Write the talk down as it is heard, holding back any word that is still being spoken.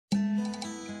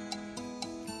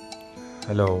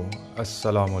Hello,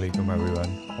 Assalamu alaikum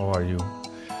everyone. How are you?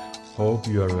 Hope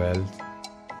you are well.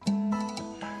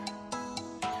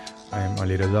 I am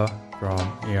arw from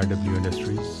arw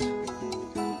Industries.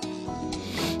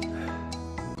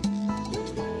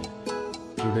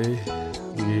 Today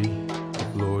we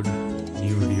upload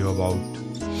new video about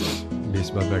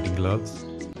baseball batting gloves.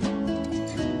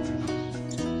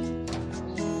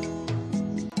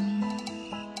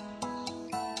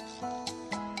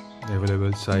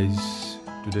 Available size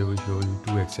today we show you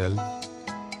 2XL.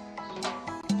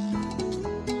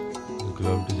 The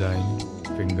glove design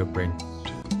fingerprint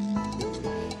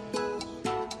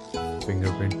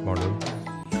model.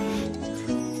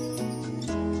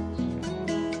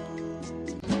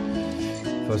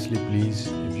 Firstly, please,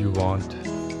 if you want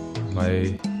my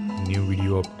new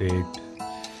video update,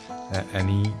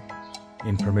 any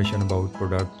information about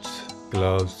products,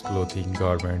 gloves, clothing,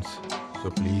 garments, so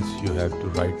please you have to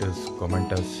write us,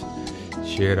 comment us,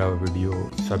 share our video,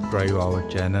 subscribe our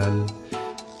channel.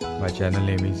 My channel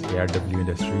name is arw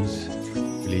Industries.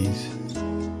 Please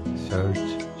search,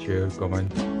 share,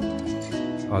 comment,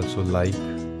 also like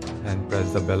and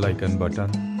press the bell icon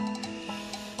button,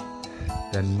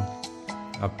 then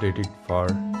update it for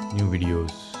new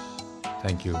videos.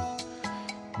 Thank you.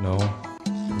 Now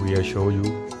we are show you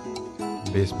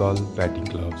baseball batting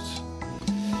gloves.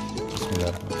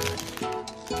 Bismillah.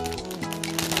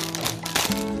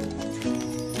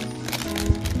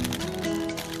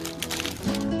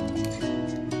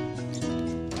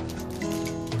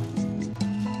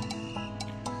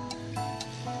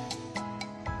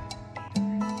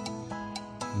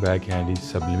 Backhand is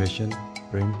sublimation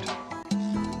print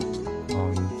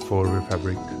on 4-way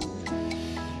fabric.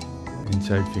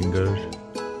 Inside finger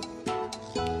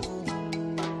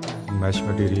mesh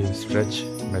material, stretch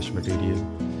mesh material.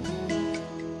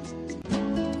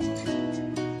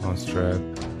 On strap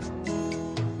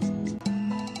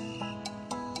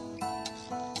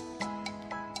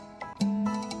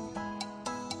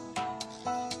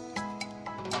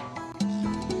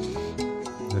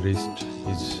the wrist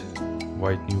is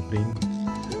white neoprene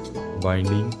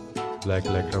binding, black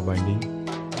lycra binding,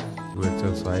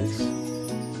 2XL size,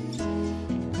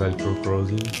 velcro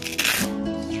crossing,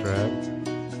 strap,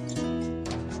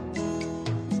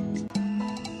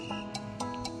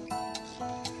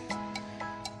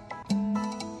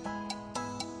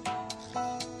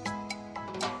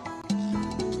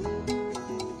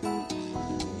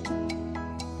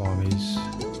 palm is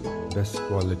best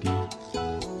quality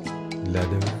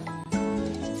leather,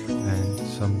 and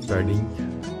some padding,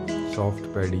 soft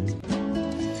padding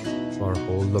for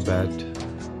hold the bat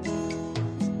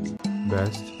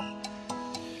best.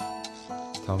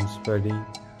 Thumbs padding,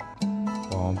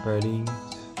 palm padding.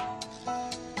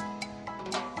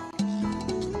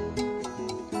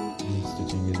 The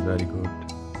stitching is very good.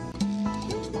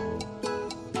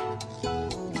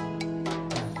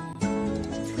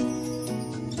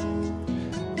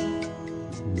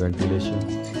 Ventilation,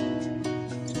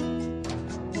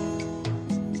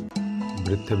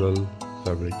 breathable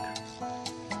fabric.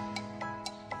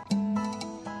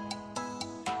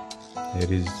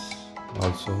 Here is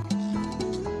also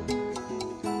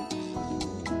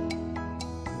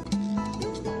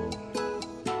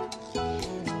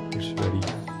it's very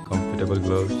comfortable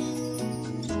gloves.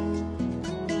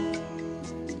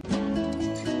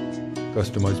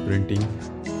 Customized printing,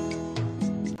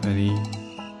 any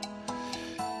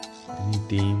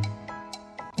team,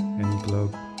 any club.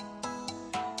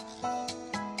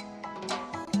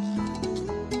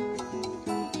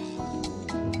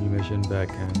 Sublimation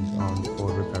backhand on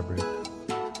 4-way fabric.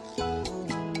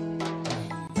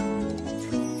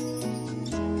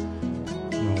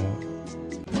 Now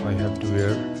I have to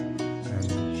wear and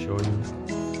show you.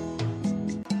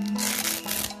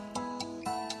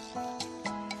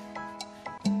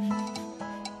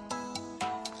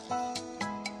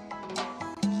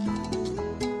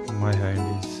 My hand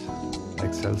is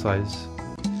XL size,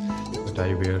 but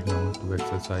I wear now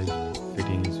 2XL size.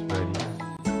 Fitting is very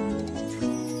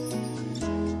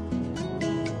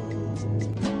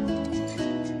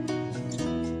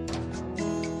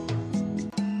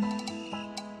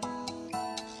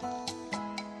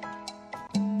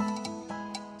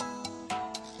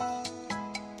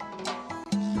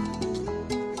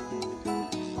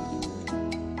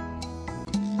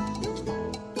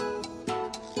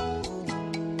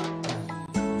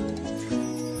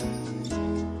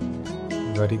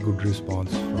very good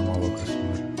response from our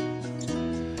customer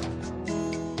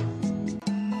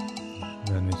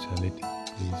when we sell it.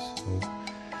 Please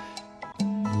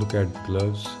look at the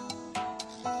gloves.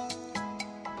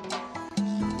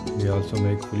 We also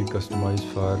make fully customized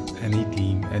for any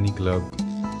team, any club,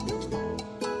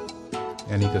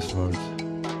 any customers.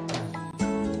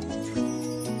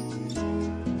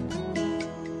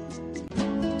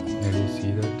 And you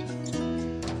see that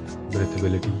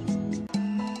breathability.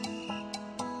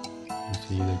 You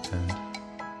see that hand.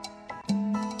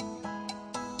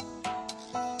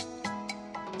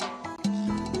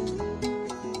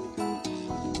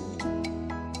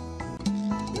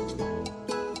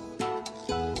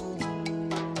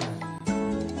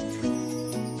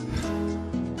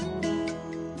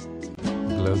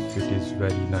 Glove fit is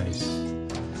very nice.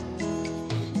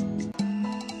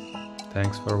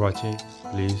 Thanks for watching.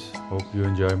 Please hope you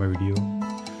enjoy my video.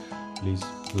 Please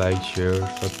like, share,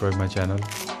 subscribe my channel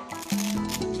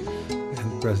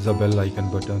and press the bell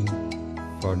icon button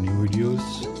for new videos.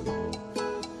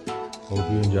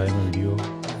 Hope you enjoy my video.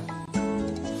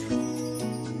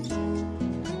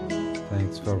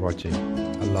 Thanks for watching.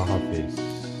 Allah Hafiz.